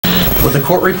Would the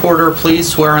court reporter please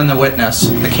swear in the witness?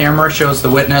 The camera shows the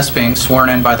witness being sworn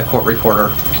in by the court reporter.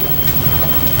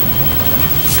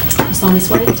 You solemnly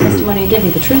swear the testimony you give me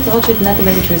the truth, the whole truth, and nothing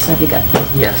but the truth, so help you God.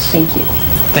 Yes. Thank you.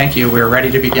 Thank you. We're ready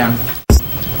to begin.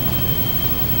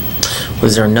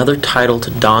 Was there another title to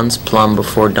Don's Plum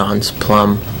before Don's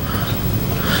Plum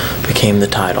became the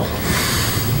title?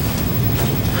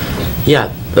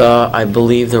 Yeah, I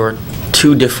believe there were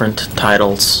 2 different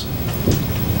titles.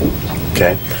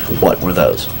 Okay. What were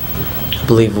those? I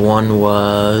believe one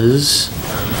was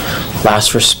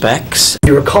Last Respects.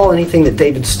 Do you recall anything that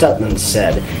David Stutman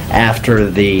said after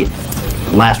the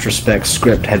Last Respects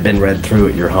script had been read through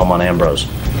at your home on Ambrose?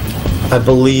 I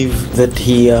believe that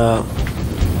he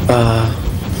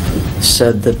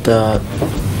said that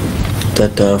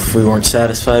if we weren't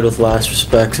satisfied with Last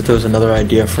Respects, if there was another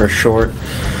idea for a short,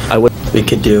 we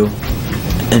could do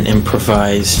an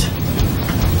improvised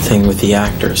thing with the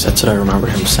actors. That's what I remember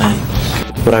him saying.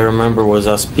 What I remember was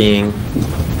us being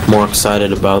more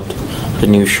excited about the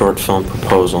new short film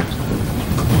proposal.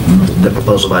 The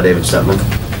proposal by David Stutman?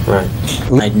 Right.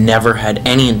 I'd never had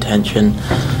any intention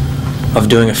of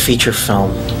doing a feature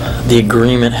film. The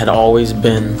agreement had always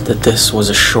been that this was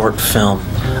a short film.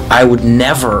 I would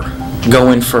never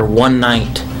go in for one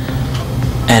night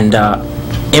and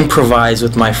improvise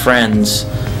with my friends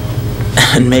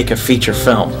and make a feature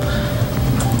film.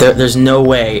 There's no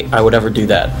way I would ever do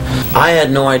that. I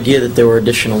had no idea that there were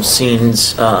additional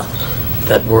scenes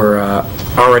that were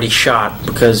already shot,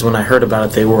 because when I heard about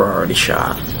it, they were already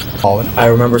shot. I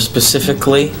remember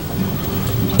specifically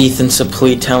Ethan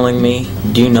Suplee telling me,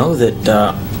 "Do you know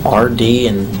that R.D.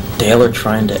 and Dale are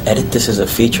trying to edit this as a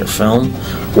feature film?"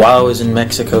 While I was in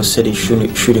Mexico City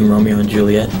shooting Romeo and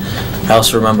Juliet. I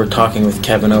also remember talking with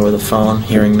Kevin over the phone,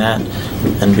 hearing that,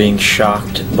 and being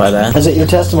shocked by that. Is it your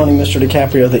testimony, Mr.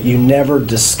 DiCaprio, that you never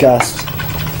discussed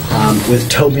with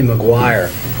Tobey Maguire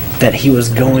that he was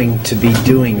going to be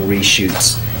doing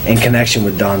reshoots in connection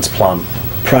with Don's Plum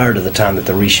prior to the time that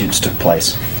the reshoots took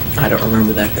place? I don't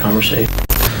remember that conversation.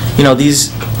 You know,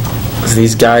 these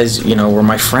guys, you know, were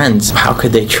my friends. How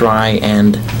could they try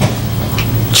and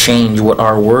change what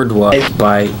our word was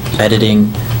by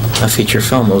editing a feature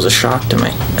film? It was a shock to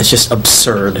me. It's just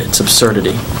absurd. It's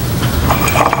absurdity.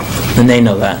 And they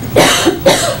know that.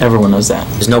 Everyone knows that.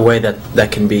 There's no way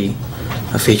that can be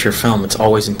a feature film. It's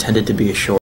always intended to be a short.